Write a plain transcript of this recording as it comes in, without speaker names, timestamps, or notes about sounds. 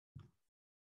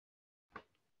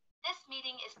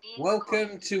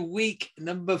Welcome to week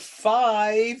number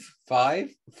five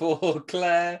for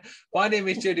Claire. My name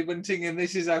is Jody Bunting, and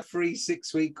this is our free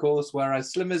 6-week course where our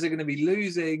slimmers are going to be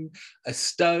losing a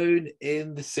stone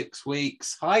in the 6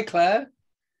 weeks. Hi, Claire.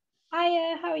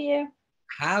 Hiya, how are you?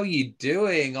 How are you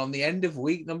doing on the end of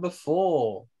week number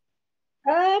 4?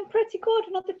 Pretty good.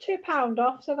 Another £2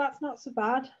 off, so that's not so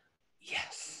bad.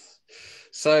 Yes.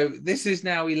 So this is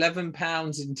now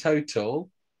 £11 in total,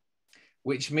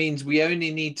 which means we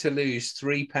only need to lose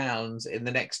 £3 in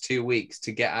the next 2 weeks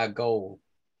to get our goal.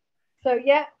 So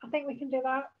yeah, I think we can do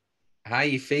that. How are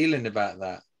you feeling about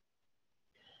that?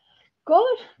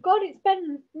 Good. It's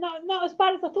been not as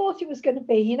bad as I thought it was going to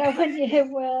be. You know,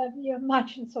 when you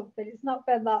imagine something, it's not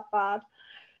been that bad.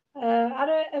 I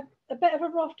had a bit of a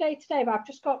rough day today, but I've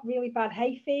just got really bad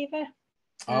hay fever.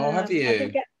 Oh, have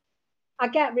you? I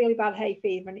get really bad hay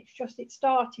fever, and it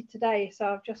started today, so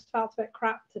I've just felt a bit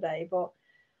crap today. But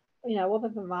you know, other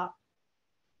than that,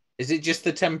 is it just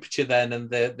the temperature then,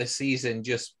 and the season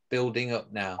just building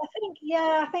up now?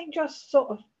 I think just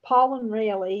sort of pollen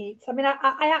really. I mean,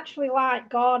 I actually like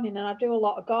gardening, and I do a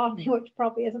lot of gardening, which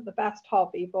probably isn't the best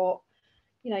hobby, but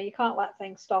you know, you can't let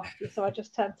things stop you. So I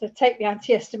just tend to take the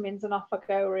antihistamines and off I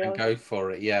go, really. And go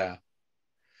for it, yeah.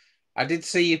 I did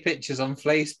see your pictures on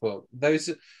Facebook.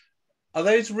 Are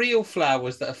those real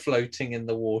flowers that are floating in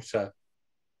the water?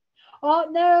 Oh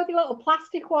no, the little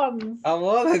plastic ones. Oh,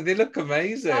 well, they look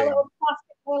amazing. Little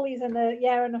plastic lilies and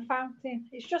a fountain.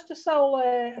 It's just a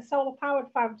solar powered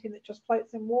fountain that just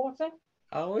floats in water.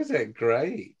 Oh, is it?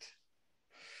 Great.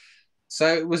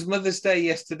 So it was Mother's Day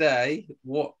yesterday.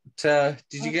 What did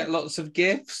you get? Lots of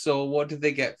gifts, or what did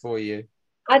they get for you?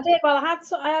 I did. Well,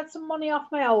 I had some money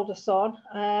off my older son,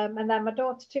 and then my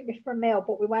daughter took me for a meal,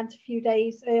 but we went a few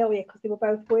days earlier because they were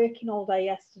both working all day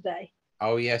yesterday.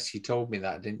 Oh yes, you told me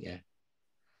that, didn't you?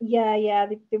 Yeah,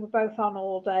 they were both on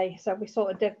all day, so we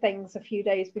sort of did things a few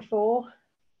days before.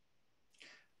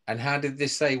 And how did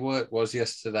this say work was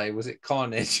yesterday? Was it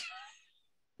carnage?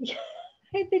 Yeah,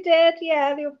 they did.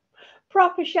 Yeah, they were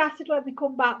proper shattered when they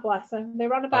come back. Bless them.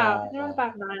 They're on about 9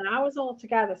 hours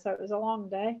altogether, so it was a long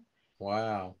day.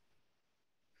 Wow.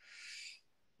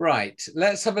 Right,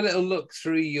 let's have a little look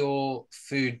through your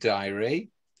food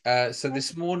diary. So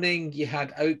this morning you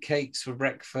had oatcakes for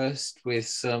breakfast with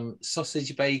some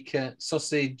chicken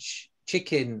sausage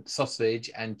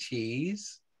and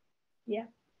cheese. Yeah.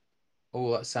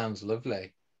 Oh, that sounds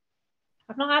lovely.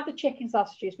 I've not had the chicken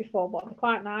sausages before, but they're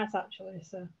quite nice actually.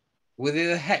 So. Were they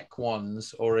the Heck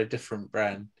ones or a different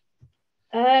brand?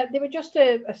 They were just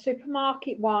a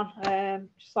supermarket one,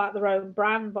 just like their own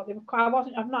brand. But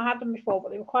I've not had them before,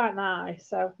 but they were quite nice.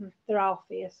 So they're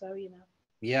healthier, so you know.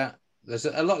 Yeah, there's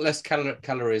a lot less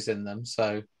calories in them,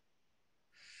 so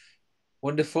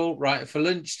wonderful. Right, for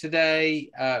lunch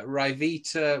today,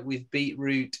 Rivita with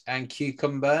beetroot and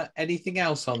cucumber. Anything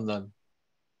else on them?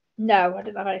 No, I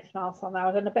didn't have anything else on there. I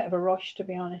was in a bit of a rush, to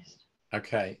be honest.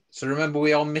 Okay, so remember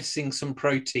we are missing some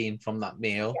protein from that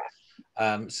meal. Yeah.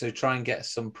 So try and get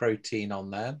some protein on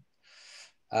there.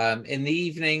 In the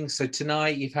evening, so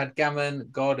tonight you've had gammon,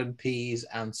 garden peas,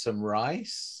 and some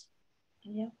rice.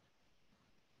 Yeah.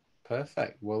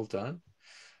 Perfect. Well done.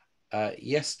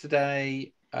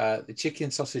 Yesterday, the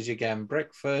chicken sausage again,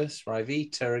 breakfast,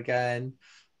 Rivita again,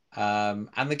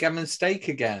 and the gammon steak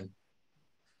again.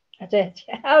 I did.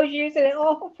 Yeah. I was using it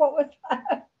all. What was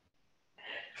that?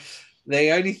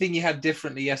 The only thing you had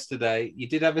differently yesterday, you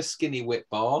did have a skinny whip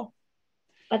bar.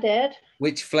 I did.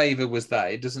 Which flavour was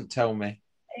that? It doesn't tell me.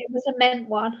 It was a mint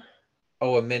one.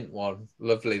 Oh, a mint one.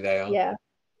 Lovely they are. Yeah.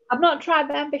 I've not tried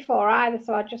them before either,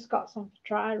 so I just got some to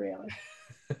try, really.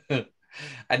 And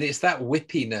it's that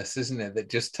whippiness, isn't it, that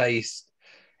just tastes...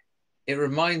 It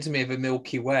reminds me of a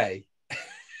Milky Way.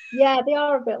 Yeah, they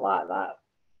are a bit like that.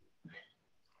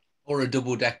 Or a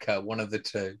double-decker, one of the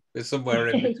two. There's somewhere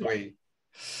in between.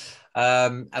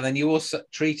 And then you also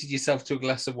treated yourself to a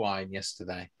glass of wine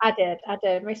yesterday. I did.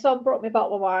 My son brought me a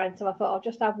bottle of wine, so I thought I'll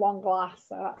just have one glass.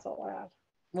 So that's all I had.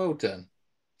 Well done.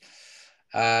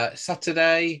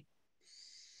 Saturday,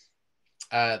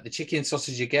 the chicken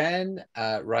sausage again,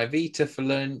 Rivita for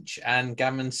lunch, and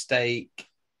gammon steak,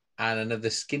 and another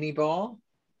skinny bar.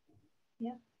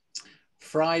 Yeah.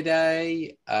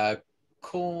 Friday,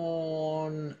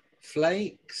 corn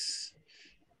flakes,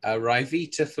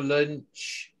 Rivita for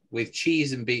lunch with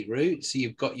cheese and beetroot. So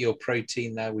you've got your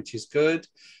protein there, which is good.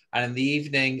 And in the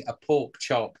evening, a pork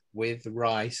chop with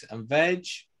rice and veg.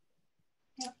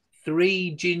 Yeah.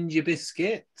 3 ginger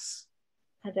biscuits.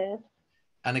 I did.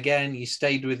 And again, you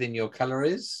stayed within your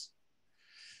calories.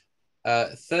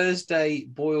 Thursday,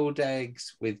 boiled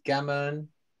eggs with gammon.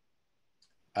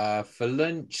 For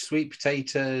lunch, sweet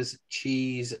potatoes,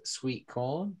 cheese, sweet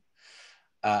corn.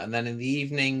 And then in the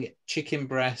evening, chicken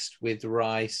breast with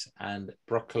rice and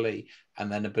broccoli,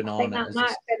 and then a I think banana that as might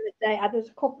have been the day. There's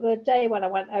a couple of days when I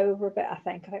went over a bit. I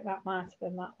think that might have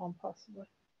been that one possibly.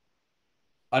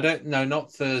 I don't know,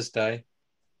 not Thursday.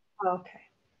 Okay.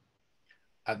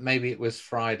 Maybe it was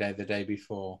Friday, the day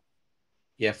before.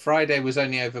 Yeah, Friday was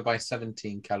only over by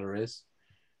 17 calories.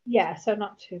 Yeah, so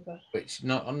not too bad. Which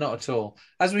not at all.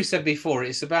 As we said before,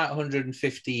 it's about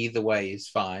 150 either way is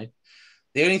fine.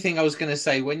 The only thing I was going to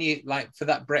say, when you like for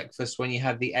that breakfast, when you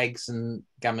had the eggs and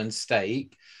gammon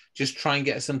steak, just try and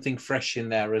get something fresh in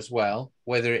there as well,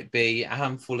 whether it be a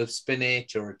handful of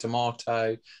spinach or a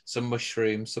tomato, some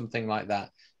mushrooms, something like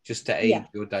that, just to aid Yeah.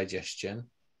 your digestion.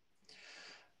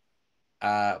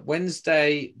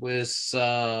 Wednesday was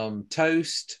some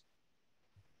toast,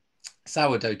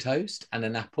 sourdough toast, and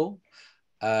an apple.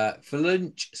 For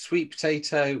lunch, sweet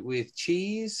potato with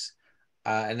cheese.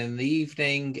 And in the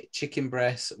evening, chicken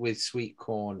breast with sweet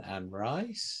corn and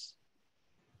rice.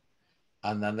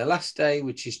 And then the last day,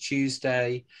 which is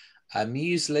Tuesday,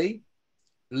 muesli.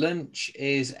 Lunch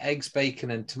is eggs, bacon,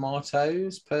 and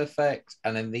tomatoes. Perfect.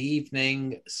 And in the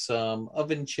evening, some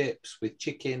oven chips with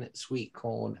chicken, sweet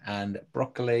corn, and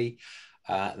broccoli.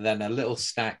 Then a little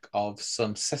snack of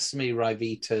some sesame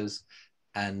Rivitas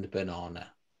and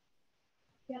banana.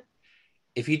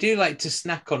 If you do like to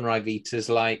snack on Rivitas,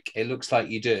 like it looks like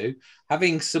you do,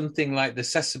 having something like the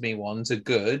sesame ones are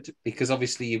good because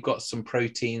obviously you've got some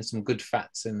protein, some good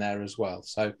fats in there as well.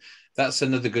 So that's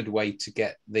another good way to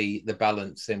get the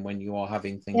balance in when you are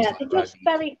having things Yeah, like they're just Rivitas.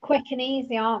 very quick and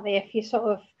easy, aren't they? If you're sort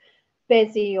of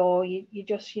busy or you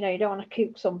just, you don't want to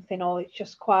cook something or it's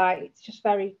just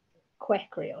very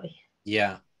quick, really.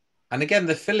 Yeah. And again,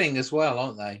 the filling as well,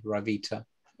 aren't they, Rivita?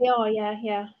 Yeah,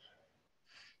 yeah.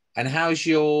 And how's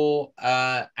your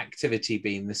activity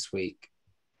been this week?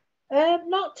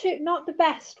 Not the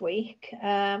best week.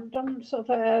 Done sort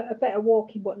of a bit of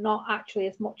walking, but not actually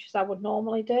as much as I would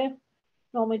normally do.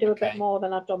 Normally do a bit Okay. more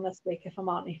than I've done this week, if I'm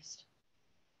honest.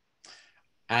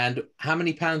 And how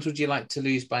many pounds would you like to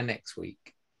lose by next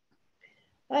week?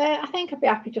 I think I'd be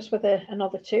happy just with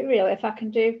another two, really. If I can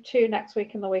do two next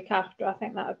week and the week after, I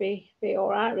think that would be all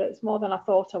right. It's more than I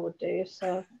thought I would do.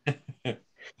 So,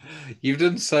 You've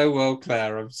done so well,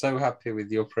 Claire. I'm so happy with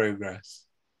your progress.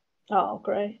 oh,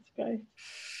 great.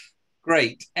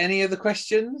 Great. Any other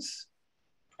questions?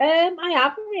 I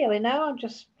haven't really. No, I'm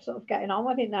just sort of getting on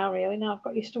with it now. Really, now I've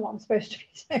got used to what I'm supposed to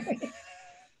be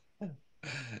doing.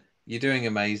 You're doing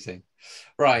amazing.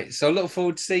 Right. So I look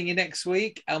forward to seeing you next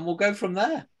week and we'll go from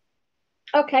there.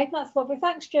 Okay, that's lovely.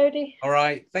 Thanks, Jody. All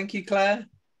right. Thank you, Claire.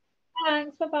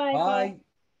 Thanks. Bye-bye. Bye. Bye.